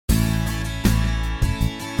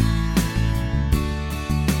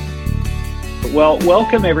Well,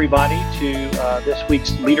 welcome everybody to this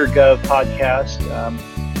week's LeaderGov podcast.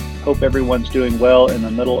 Hope everyone's doing well in the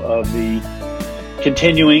middle of the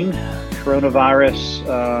continuing coronavirus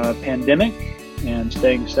pandemic and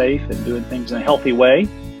staying safe and doing things in a healthy way.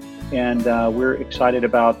 And we're excited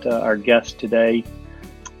about our guest today,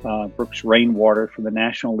 Brooks Rainwater from the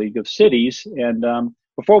National League of Cities. And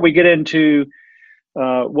before we get into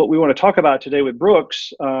what we want to talk about today with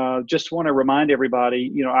Brooks, just want to remind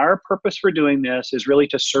everybody, our purpose for doing this is really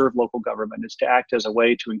to serve local government. It's to act as a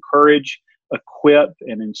way to encourage, equip,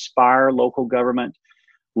 and inspire local government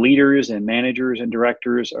leaders and managers and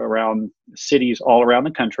directors around cities all around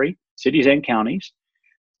the country, cities and counties.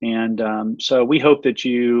 And so we hope that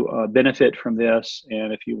you benefit from this.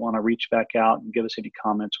 And if you want to reach back out and give us any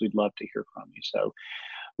comments, we'd love to hear from you. So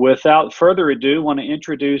without further ado, I want to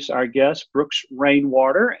introduce our guest, Brooks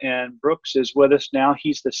Rainwater. And Brooks is with us now.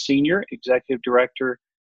 He's the Senior Executive Director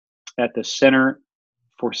at the Center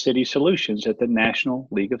for City Solutions at the National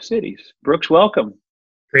League of Cities. Brooks, welcome.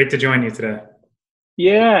 Great to join you today.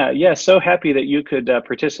 Yeah. So happy that you could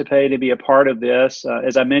participate and be a part of this.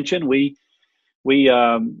 As I mentioned, we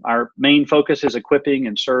our main focus is equipping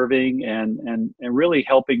and serving and really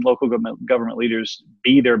helping local government leaders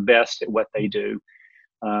be their best at what they do.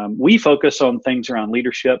 We focus on things around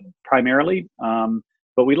leadership primarily,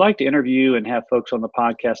 but we like to interview and have folks on the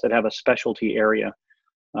podcast that have a specialty area,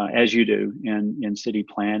 as you do in city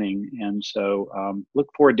planning. And so look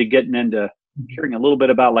forward to getting into hearing a little bit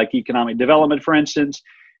about like economic development, for instance.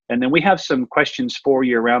 And then we have some questions for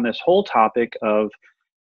you around this whole topic of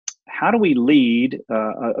how do we lead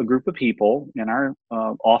a group of people in our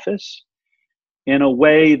office in a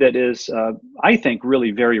way that is, I think,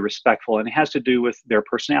 really very respectful, and it has to do with their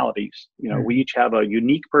personalities. We each have a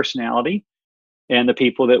unique personality, and the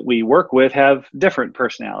people that we work with have different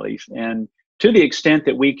personalities. And to the extent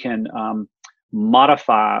that we can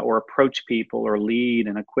modify or approach people or lead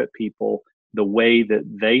and equip people the way that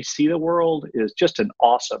they see the world is just an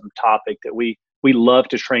awesome topic that we love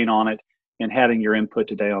to train on it. And having your input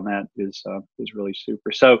today on that is really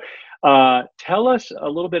super. So tell us a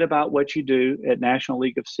little bit about what you do at National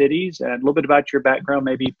League of Cities and a little bit about your background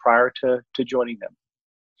maybe prior to joining them.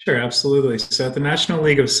 Sure, absolutely. So at the National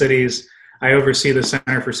League of Cities, I oversee the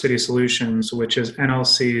Center for City Solutions, which is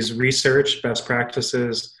NLC's research, best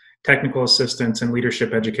practices, technical assistance, and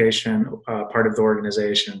leadership education part of the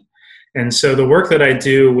organization. And so the work that I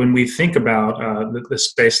do when we think about the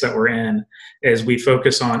space that we're in is we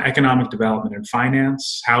focus on economic development and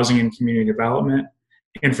finance, housing and community development,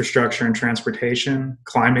 infrastructure and transportation,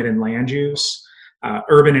 climate and land use,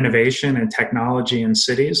 urban innovation and technology in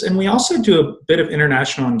cities. And we also do a bit of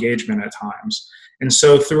international engagement at times. And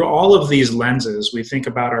so through all of these lenses, we think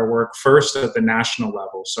about our work first at the national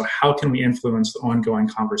level. So how can we influence the ongoing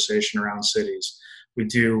conversation around cities? We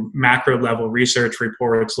do macro level research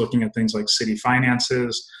reports looking at things like city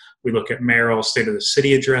finances. We look at mayoral state of the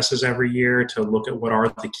city addresses every year to look at what are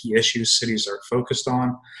the key issues cities are focused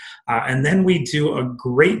on. And then we do a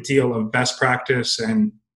great deal of best practice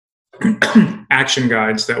and action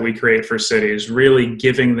guides that we create for cities, really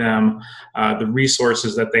giving them the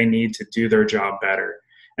resources that they need to do their job better.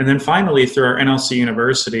 And then finally, through our NLC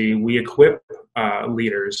University, we equip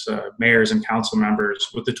leaders, mayors and council members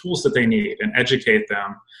with the tools that they need and educate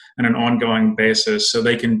them on an ongoing basis so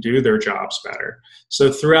they can do their jobs better.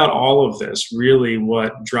 So throughout all of this, really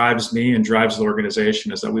what drives me and drives the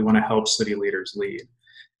organization is that we want to help city leaders lead.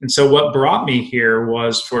 And so what brought me here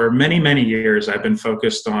was for many, many years, I've been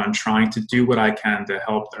focused on trying to do what I can to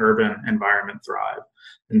help the urban environment thrive.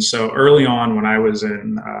 And so early on when I was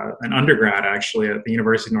in an undergrad, actually, at the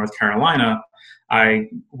University of North Carolina, I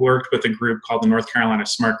worked with a group called the North Carolina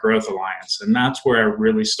Smart Growth Alliance. And that's where I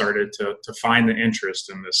really started to find the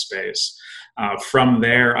interest in this space. From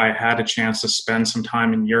there, I had a chance to spend some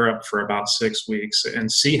time in Europe for about 6 weeks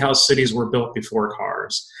and see how cities were built before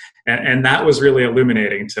cars. And that was really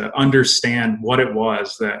illuminating to understand what it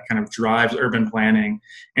was that kind of drives urban planning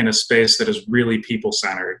in a space that is really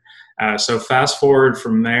people-centered. So fast forward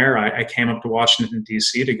from there, I came up to Washington,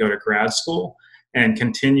 D.C. to go to grad school and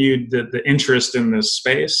continued the interest in this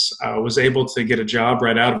space. I was able to get a job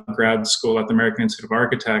right out of grad school at the American Institute of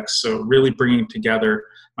Architects, so really bringing together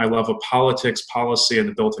my love of politics, policy, and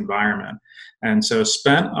the built environment. And so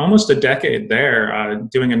spent almost a decade there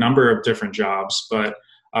doing a number of different jobs, but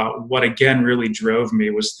what again really drove me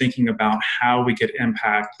was thinking about how we could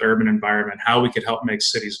impact the urban environment, how we could help make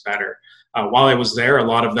cities better. While I was there, a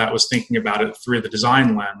lot of that was thinking about it through the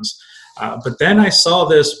design lens. But then I saw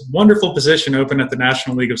this wonderful position open at the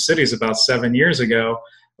National League of Cities about 7 years ago,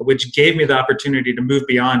 which gave me the opportunity to move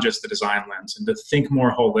beyond just the design lens and to think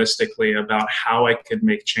more holistically about how I could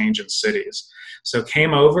make change in cities. So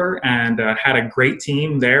came over and had a great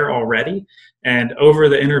team there already. And over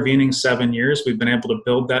the intervening 7 years, we've been able to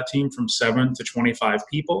build that team from 7 to 25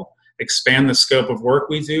 people, expand the scope of work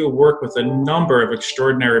we do, work with a number of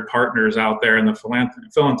extraordinary partners out there in the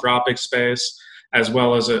philanthropic space, as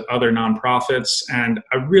well as other nonprofits. And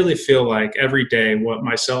I really feel like every day what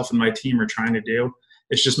myself and my team are trying to do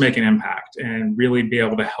is just make an impact and really be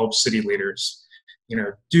able to help city leaders,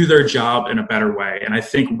 do their job in a better way. And I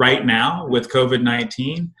think right now with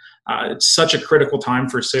COVID-19, it's such a critical time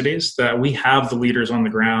for cities that we have the leaders on the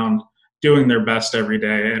ground doing their best every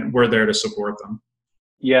day, and we're there to support them.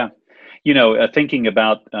 Yeah. Thinking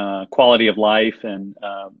about quality of life and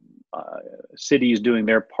cities doing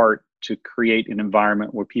their part to create an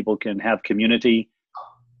environment where people can have community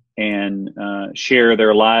and share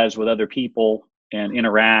their lives with other people and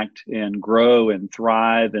interact and grow and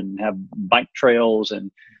thrive and have bike trails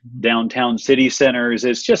and downtown city centers.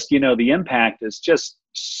 It's just, the impact is just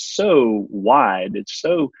so wide. It's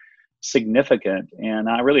so significant. And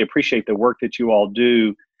I really appreciate the work that you all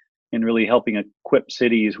do in really helping equip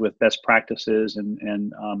cities with best practices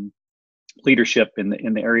and leadership in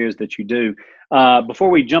the areas that you do. Before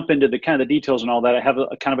we jump into the kind of the details and all that, I have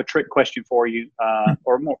a kind of a trick question for you,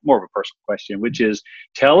 or more of a personal question, which is,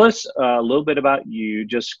 tell us a little bit about you.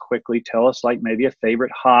 Just quickly tell us, like, maybe a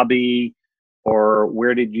favorite hobby, or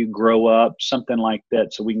where did you grow up, something like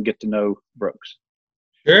that, so we can get to know Brooks.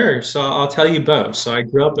 Sure. So I'll tell you both. So I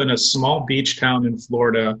grew up in a small beach town in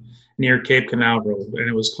Florida near Cape Canaveral, and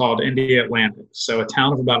it was called Indialantic. So a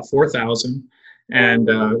town of about 4,000. And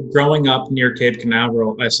growing up near Cape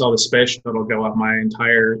Canaveral, I saw the space shuttle go up my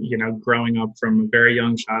entire, growing up from a very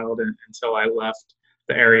young child until I left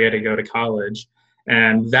the area to go to college.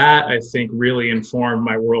 And that, I think, really informed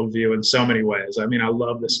my worldview in so many ways. I mean, I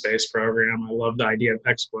love the space program. I love the idea of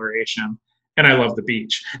exploration. And I love the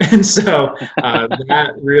beach. And so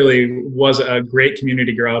that really was a great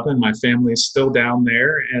community to grow up in. My family's still down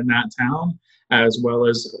there in that town, as well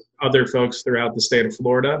as other folks throughout the state of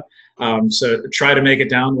Florida. So try to make it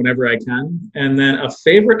down whenever I can. And then a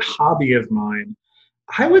favorite hobby of mine,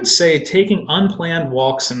 I would say taking unplanned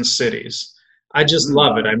walks in cities. I just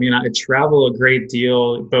love it. I mean, I travel a great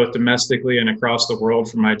deal, both domestically and across the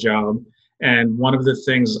world for my job. And one of the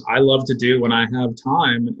things I love to do when I have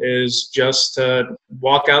time is just to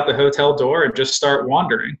walk out the hotel door and just start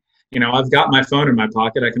wandering. I've got my phone in my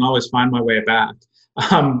pocket. I can always find my way back.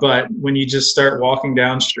 But when you just start walking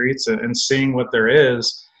down streets and seeing what there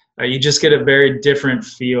is, you just get a very different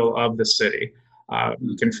feel of the city.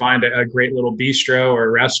 You can find a great little bistro or a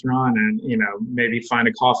restaurant and, maybe find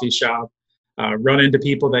a coffee shop, run into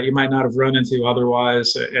people that you might not have run into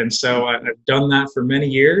otherwise. And so I've done that for many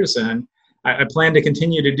years, and I plan to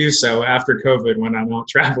continue to do so after COVID when I'm out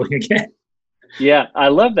traveling again. Yeah, I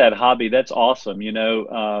love that hobby. That's awesome.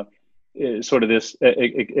 Sort of this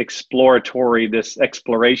exploratory, this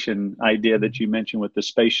exploration idea that you mentioned with the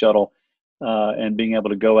space shuttle, and being able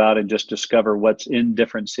to go out and just discover what's in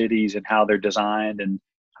different cities and how they're designed and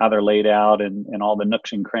how they're laid out and all the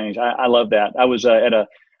nooks and crannies. I love that. I was at a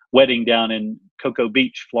wedding down in Cocoa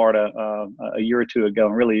Beach, Florida, a year or two ago,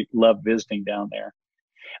 and really loved visiting down there.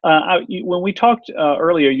 When we talked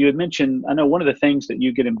earlier, you had mentioned, I know one of the things that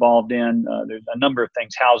you get involved in, there's a number of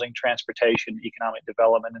things: housing, transportation, economic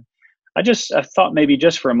development. And I thought maybe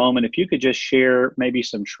just for a moment, if you could just share maybe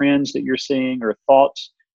some trends that you're seeing or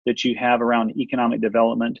thoughts that you have around economic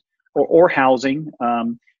development or housing.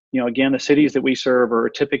 Again, the cities that we serve are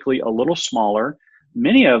typically a little smaller.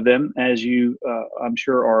 Many of them, as you I'm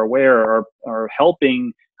sure are aware, are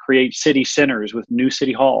helping create city centers with new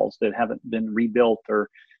city halls that haven't been rebuilt or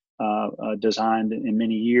designed in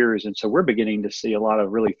many years. And so we're beginning to see a lot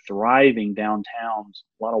of really thriving downtowns,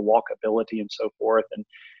 a lot of walkability and so forth. And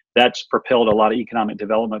that's propelled a lot of economic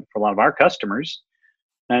development for a lot of our customers.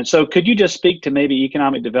 And so could you just speak to maybe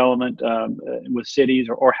economic development with cities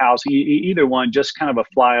or housing, either one, just kind of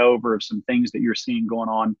a flyover of some things that you're seeing going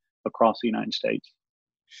on across the United States?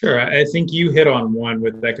 Sure. I think you hit on one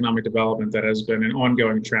with economic development that has been an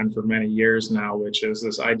ongoing trend for many years now, which is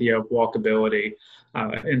this idea of walkability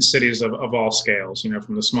in cities of all scales,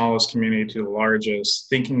 from the smallest community to the largest,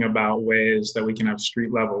 thinking about ways that we can have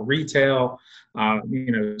street level retail,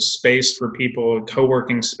 space for people,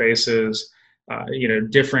 co-working spaces,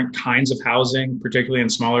 different kinds of housing, particularly in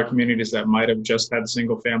smaller communities that might have just had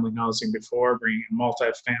single family housing before, bringing in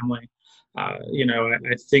multifamily.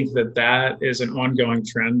 I think that is an ongoing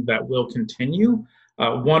trend that will continue.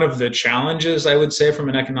 One of the challenges, I would say, from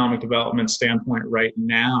an economic development standpoint right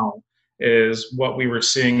now is what we were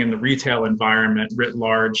seeing in the retail environment writ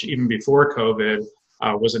large, even before COVID,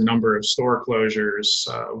 was a number of store closures,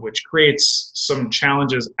 which creates some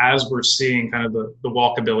challenges as we're seeing kind of the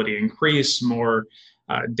walkability increase, more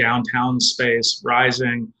downtown space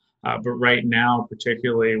rising. But right now,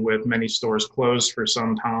 particularly with many stores closed for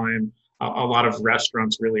some time, a lot of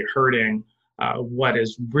restaurants really hurting. What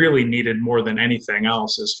is really needed more than anything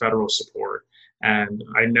else is federal support. And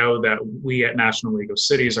I know that we at National League of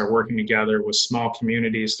Cities are working together with small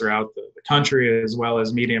communities throughout the country, as well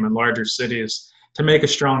as medium and larger cities, to make a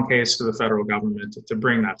strong case to the federal government to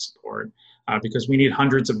bring that support. Because we need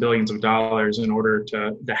hundreds of billions of dollars in order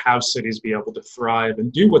to have cities be able to thrive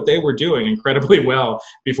and do what they were doing incredibly well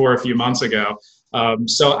before a few months ago.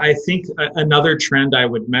 So I think another trend I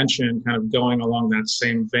would mention, kind of going along that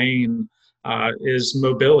same vein, is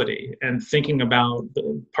mobility, and thinking about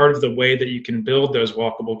part of the way that you can build those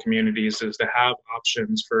walkable communities is to have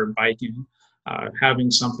options for biking, having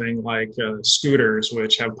something like scooters,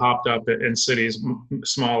 which have popped up in cities,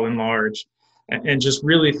 small and large, and just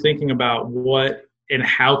really thinking about what and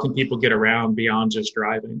how can people get around beyond just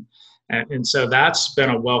driving. And so that's been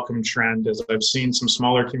a welcome trend, as I've seen some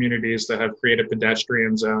smaller communities that have created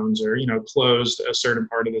pedestrian zones or, closed a certain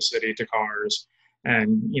part of the city to cars,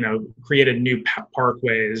 and created new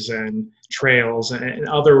parkways and trails and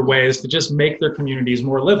other ways to just make their communities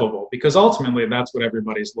more livable, because ultimately that's what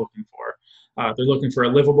everybody's looking for. They're looking for a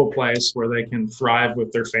livable place where they can thrive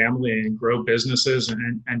with their family and grow businesses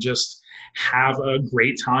and just have a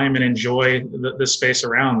great time and enjoy the space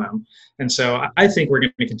around them. And so I think we're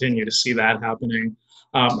going to continue to see that happening.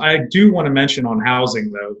 I do want to mention on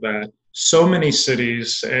housing, though, that so many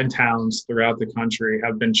cities and towns throughout the country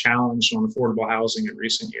have been challenged on affordable housing in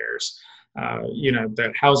recent years.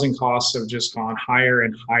 That housing costs have just gone higher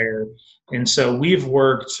and higher. And so we've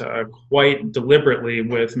worked quite deliberately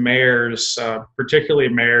with mayors, particularly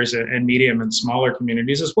mayors in medium and smaller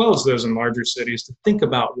communities, as well as those in larger cities, to think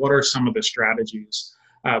about what are some of the strategies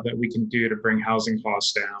that we can do to bring housing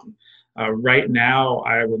costs down. Right now,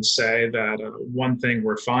 I would say that one thing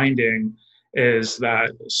we're finding is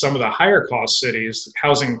that some of the higher cost cities,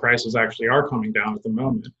 housing prices actually are coming down at the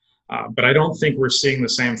moment. But I don't think we're seeing the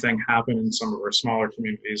same thing happen in some of our smaller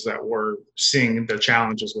communities that we're seeing the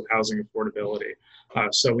challenges with housing affordability.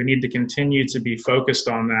 So we need to continue to be focused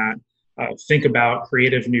on that, think about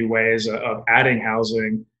creative new ways of adding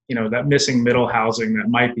housing, that missing middle housing that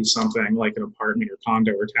might be something like an apartment or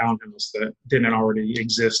condo or townhouse that didn't already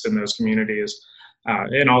exist in those communities.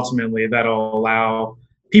 And ultimately that'll allow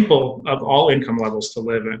people of all income levels to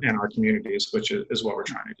live in our communities, which is what we're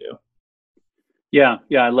trying to do. Yeah,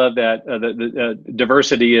 I love that. The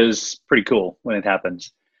diversity is pretty cool when it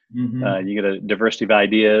happens. Mm-hmm. You get a diversity of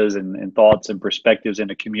ideas and thoughts and perspectives in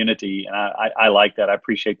a community, and I like that. I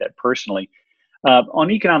appreciate that personally. On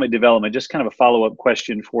economic development, just kind of a follow-up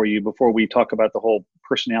question for you before we talk about the whole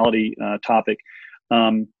personality topic.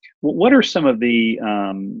 What are some of the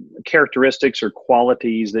characteristics or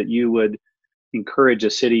qualities that you would encourage a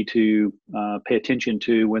city to pay attention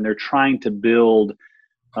to when they're trying to build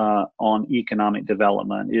on economic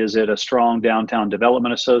development? Is it a strong downtown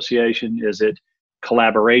development association? Is it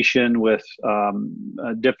collaboration with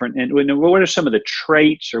different, and what are some of the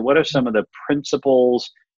traits or what are some of the principles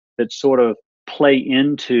that sort of play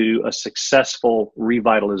into a successful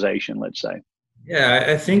revitalization, let's say? Yeah,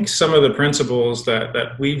 I think some of the principles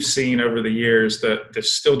that we've seen over the years that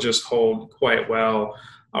still just hold quite well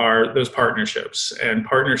are those partnerships, and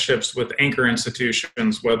partnerships with anchor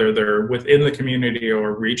institutions, whether they're within the community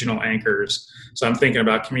or regional anchors. So I'm thinking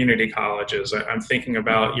about community colleges. I'm thinking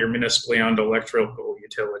about your municipally owned electrical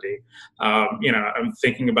utility. I'm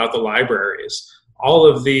thinking about the libraries. All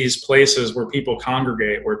of these places where people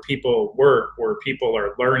congregate, where people work, where people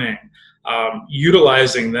are learning,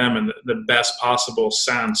 utilizing them in the best possible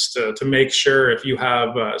sense to make sure if you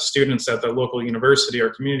have students at the local university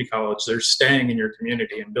or community college, they're staying in your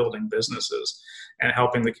community and building businesses and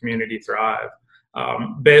helping the community thrive.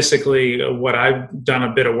 Basically, what I've done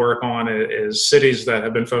a bit of work on is cities that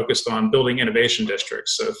have been focused on building innovation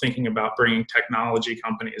districts. So thinking about bringing technology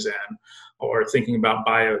companies in, or thinking about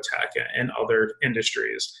biotech and other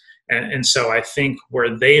industries. And so I think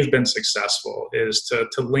where they've been successful is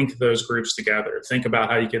to link those groups together. Think about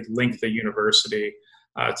how you could link the university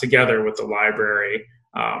together with the library,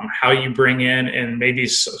 how you bring in and maybe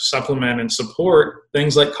supplement and support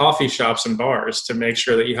things like coffee shops and bars to make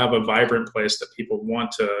sure that you have a vibrant place that people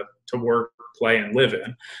want to work, play, and live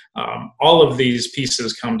in. All of these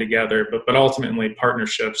pieces come together, but ultimately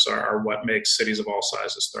partnerships are what makes cities of all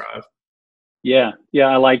sizes thrive. Yeah,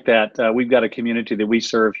 I like that. We've got a community that we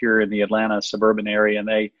serve here in the Atlanta suburban area, and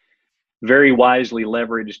very wisely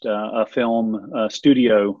leveraged a film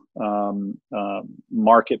studio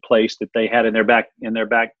marketplace that they had in their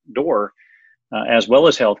back door, as well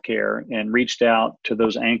as healthcare, and reached out to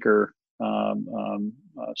those anchor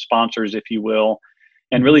sponsors, if you will,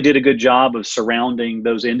 and really did a good job of surrounding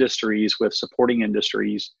those industries with supporting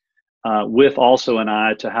industries, with also an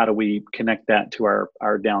eye to how do we connect that to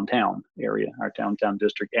our downtown area, our downtown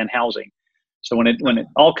district, and housing. So when it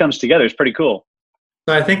all comes together, it's pretty cool.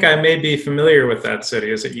 So I think I may be familiar with that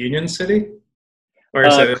city. Is it Union City? Or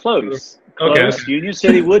is it Close. Okay. Union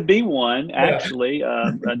City would be one, actually.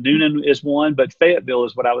 Newnan is one, but Fayetteville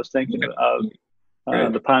is what I was thinking of.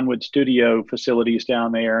 The Pinewood Studio facilities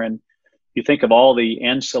down there, and you think of all the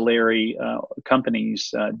ancillary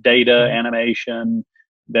companies, data, animation,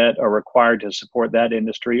 that are required to support that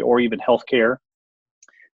industry, or even healthcare.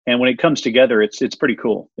 And when it comes together, it's pretty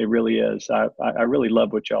cool. It really is. I really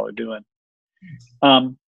love what y'all are doing.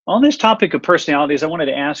 On this topic of personalities, I wanted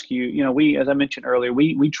to ask you, we, as I mentioned earlier,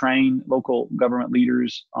 we train local government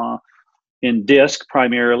leaders in DISC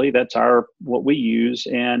primarily. That's what we use.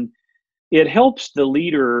 And it helps the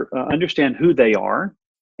leader understand who they are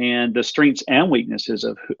and the strengths and weaknesses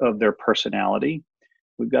of their personality.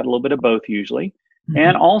 We've got a little bit of both usually. Mm-hmm.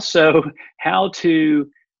 And also how to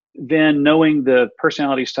then, knowing the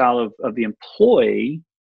personality style of the employee,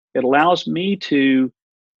 it allows me to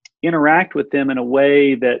interact with them in a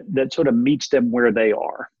way that sort of meets them where they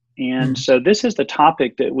are. And so this is the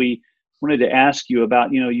topic that we wanted to ask you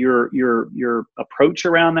about, your approach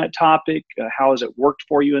around that topic. How has it worked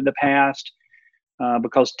for you in the past?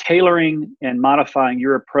 Because tailoring and modifying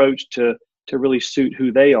your approach to really suit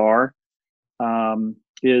who they are,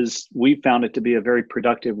 we found it to be a very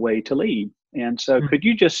productive way to lead. And so could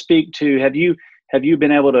you just speak to, have you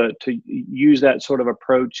been able to use that sort of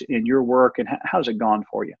approach in your work, and how's it gone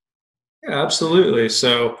for you? Yeah, absolutely.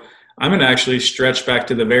 So I'm going to actually stretch back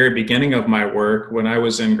to the very beginning of my work. When I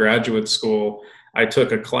was in graduate school, I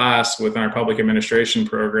took a class within our public administration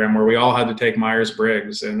program where we all had to take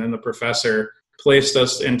Myers-Briggs, and then the professor placed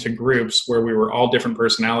us into groups where we were all different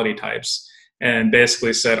personality types and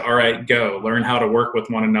basically said, all right, go learn how to work with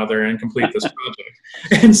one another and complete this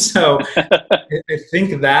project. And so I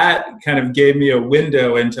think that kind of gave me a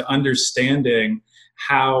window into understanding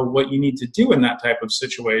how what you need to do in that type of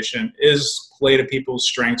situation is play to people's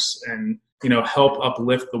strengths and, help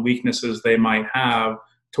uplift the weaknesses they might have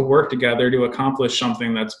to work together to accomplish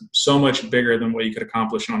something that's so much bigger than what you could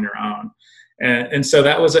accomplish on your own. And so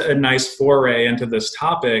that was a nice foray into this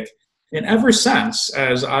topic. And ever since,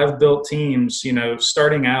 as I've built teams,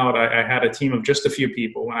 starting out, I had a team of just a few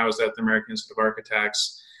people when I was at the American Institute of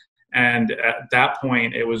Architects. And at that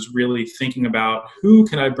point, it was really thinking about who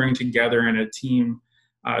can I bring together in a team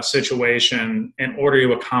situation in order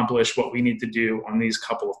to accomplish what we need to do on these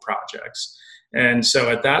couple of projects. And so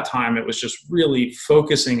at that time, it was just really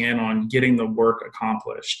focusing in on getting the work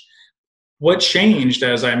accomplished. What changed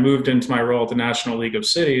as I moved into my role at the National League of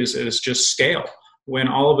Cities is just scale. When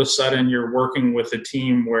all of a sudden you're working with a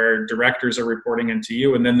team where directors are reporting into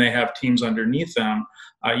you and then they have teams underneath them,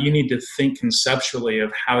 you need to think conceptually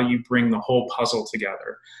of how you bring the whole puzzle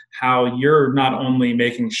together, how you're not only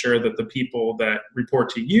making sure that the people that report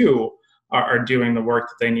to you are doing the work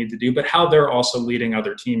that they need to do, but how they're also leading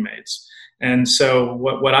other teammates. And so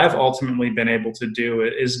what I've ultimately been able to do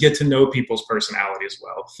is get to know people's personality as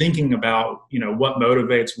well, thinking about, what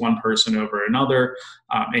motivates one person over another,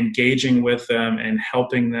 engaging with them and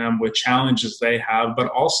helping them with challenges they have, but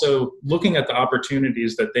also looking at the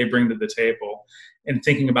opportunities that they bring to the table and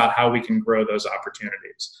thinking about how we can grow those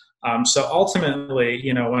opportunities. So ultimately,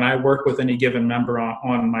 when I work with any given member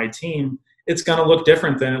on my team, it's going to look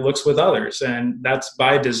different than it looks with others. And that's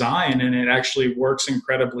by design, and it actually works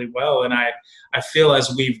incredibly well. And I feel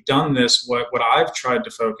as we've done this, what I've tried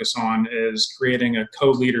to focus on is creating a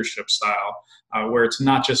co-leadership style where it's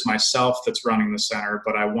not just myself that's running the center,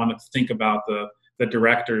 but I want to think about the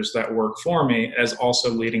directors that work for me as also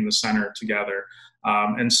leading the center together.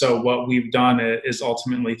 And so what we've done is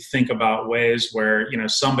ultimately think about ways where,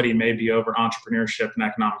 somebody may be over entrepreneurship and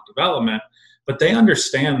economic development, but they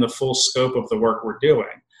understand the full scope of the work we're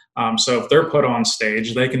doing. So if they're put on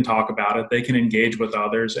stage, they can talk about it, they can engage with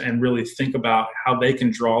others and really think about how they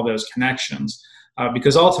can draw those connections.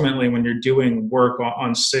 Because ultimately, when you're doing work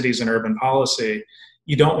on cities and urban policy,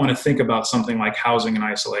 you don't want to think about something like housing in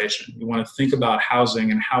isolation. You want to think about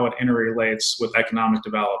housing and how it interrelates with economic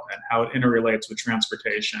development, how it interrelates with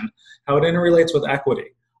transportation, how it interrelates with equity.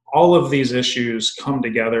 All of these issues come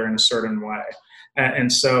together in a certain way.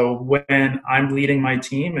 And so when I'm leading my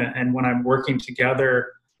team and when I'm working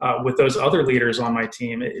together with those other leaders on my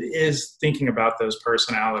team is thinking about those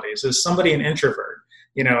personalities. Is somebody an introvert?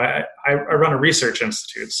 I run a research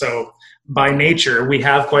institute, so by nature we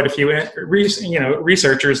have quite a few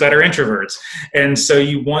researchers that are introverts, and so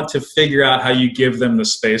you want to figure out how you give them the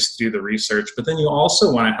space to do the research, but then you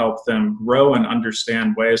also want to help them grow and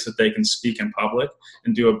understand ways that they can speak in public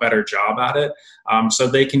and do a better job at it, so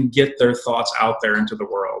they can get their thoughts out there into the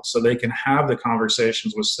world, so they can have the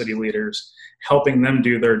conversations with city leaders, helping them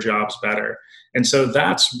do their jobs better. And so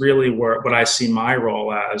that's really what I see my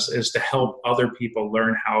role as, is to help other people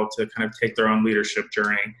learn how to kind of take their own leadership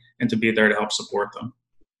journey and to be there to help support them.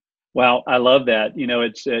 Wow, I love that.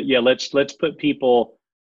 It's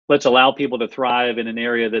let's allow people to thrive in an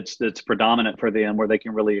area that's predominant for them, where they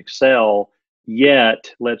can really excel. Yet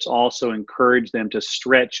let's also encourage them to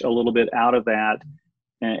stretch a little bit out of that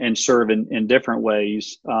and serve in different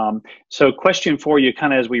ways. So question for you,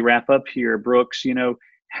 kind of as we wrap up here, Brooks,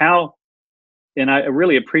 and I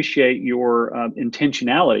really appreciate your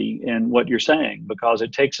intentionality in what you're saying, because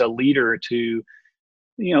it takes a leader to,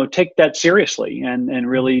 take that seriously and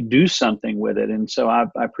really do something with it. And so I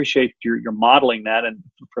appreciate your modeling that, and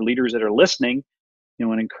for leaders that are listening,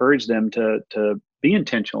 and encourage them to be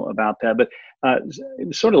intentional about that. But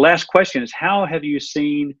sort of last question is, how have you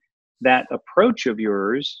seen that approach of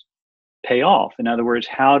yours pay off? In other words,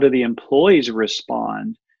 how do the employees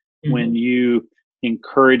respond when you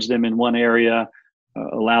encourage them in one area,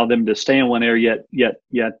 allow them to stay in one area, yet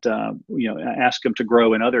ask them to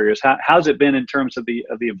grow in other areas? How's it been in terms of the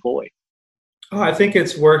employee? Oh, I think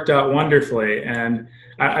it's worked out wonderfully. And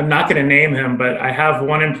I'm not going to name him, but I have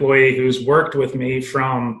one employee who's worked with me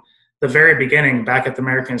from the very beginning back at the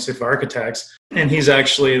American Institute of Architects. And he's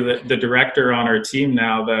actually the director on our team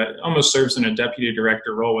now, that almost serves in a deputy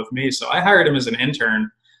director role with me. So I hired him as an intern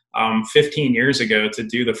 15 years ago to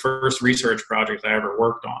do the first research project I ever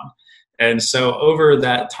worked on. And so over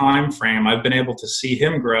that time frame, I've been able to see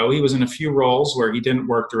him grow. He was in a few roles where he didn't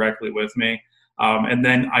work directly with me. And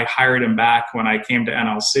then I hired him back when I came to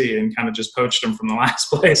NLC and kind of just poached him from the last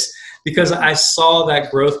place, because I saw that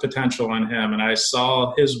growth potential in him, and I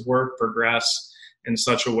saw his work progress in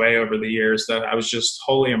such a way over the years that I was just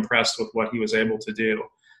wholly impressed with what he was able to do.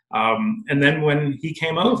 And then when he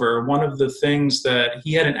came over, one of the things that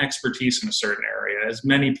he had an expertise in a certain area, as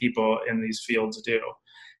many people in these fields do.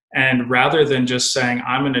 And rather than just saying,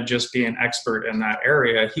 I'm going to just be an expert in that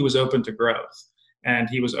area, he was open to growth. And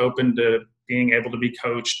he was open to being able to be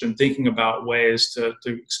coached and thinking about ways to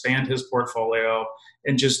expand his portfolio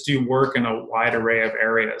and just do work in a wide array of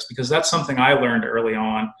areas. Because that's something I learned early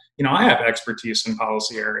on. I have expertise in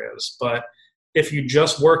policy areas, but if you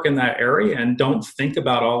just work in that area and don't think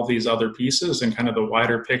about all these other pieces and kind of the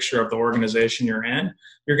wider picture of the organization you're in,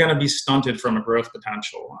 you're going to be stunted from a growth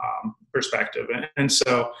potential perspective. And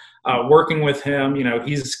so working with him,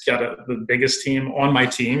 he's got the biggest team on my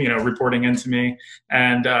team, reporting into me.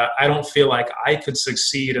 And I don't feel like I could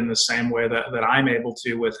succeed in the same way that I'm able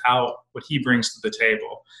to without what he brings to the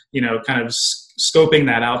table, kind of scoping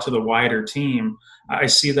that out to the wider team. I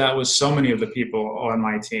see that with so many of the people on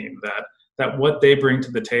my team, that what they bring to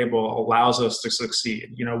the table allows us to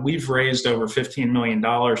succeed. We've raised over $15 million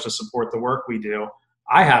to support the work we do.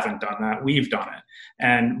 I haven't done that. We've done it.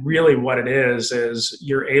 And really what it is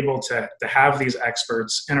you're able to have these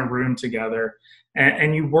experts in a room together,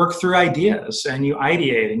 and you work through ideas and you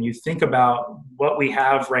ideate and you think about what we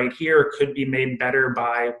have right here could be made better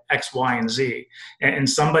by X, Y, and Z. And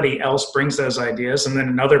somebody else brings those ideas, and then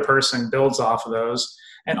another person builds off of those.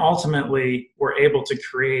 And ultimately, we're able to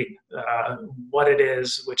create what it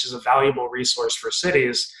is, which is a valuable resource for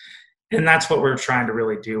cities. And that's what we're trying to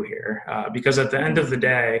really do here. Because at the end of the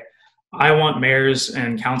day, I want mayors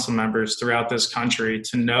and council members throughout this country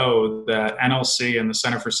to know that NLC and the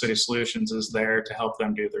Center for City Solutions is there to help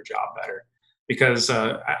them do their job better. Because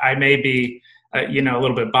I may be a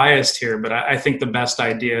little bit biased here, but I think the best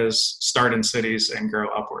ideas start in cities and grow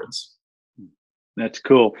upwards. That's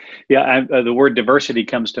cool. Yeah, the word diversity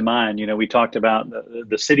comes to mind. We talked about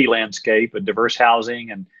the city landscape, of diverse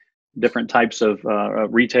housing and different types of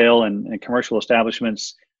retail and commercial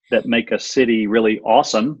establishments that make a city really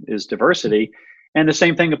awesome is diversity. And the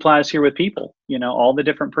same thing applies here with people. All the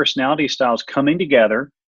different personality styles coming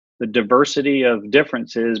together, the diversity of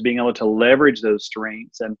differences, being able to leverage those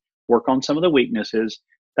strengths and work on some of the weaknesses.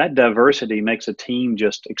 That diversity makes a team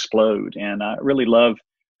just explode. And I really love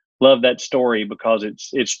that story, because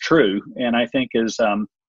it's true. And I think as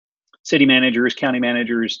city managers, county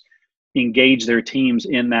managers engage their teams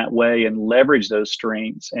in that way and leverage those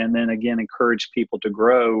strengths, and then again encourage people to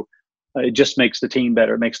grow, it just makes the team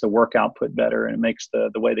better. It makes the work output better, and it makes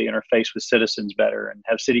the way they interface with citizens better and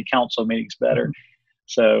have city council meetings better. Mm-hmm.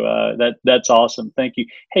 So that's awesome. Thank you.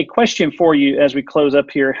 Hey, question for you as we close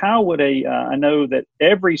up here. How would I know that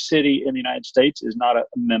every city in the United States is not a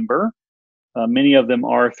member. Many of them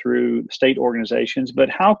are through state organizations, but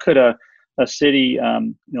how could a city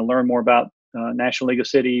learn more about National League of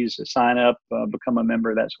Cities, sign up, become a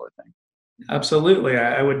member, that sort of thing? Absolutely.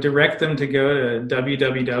 I would direct them to go to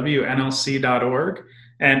www.nlc.org,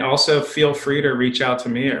 and also feel free to reach out to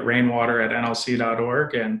me at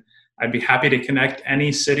rainwater@nlc.org, and I'd be happy to connect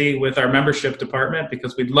any city with our membership department,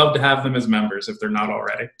 because we'd love to have them as members if they're not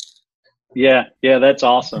already. Yeah, that's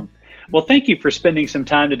awesome. Well, thank you for spending some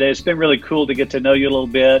time today. It's been really cool to get to know you a little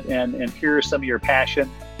bit and hear some of your passion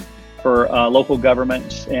for local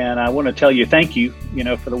governments. And I want to tell you thank you,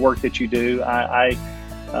 for the work that you do. I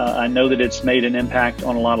know that it's made an impact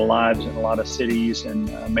on a lot of lives in a lot of cities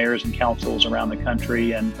and mayors and councils around the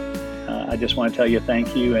country. And I just want to tell you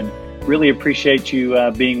thank you and really appreciate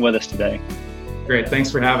you being with us today. Great. Thanks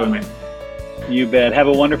for having me. You bet. Have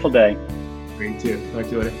a wonderful day. You too. Talk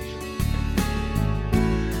to you later.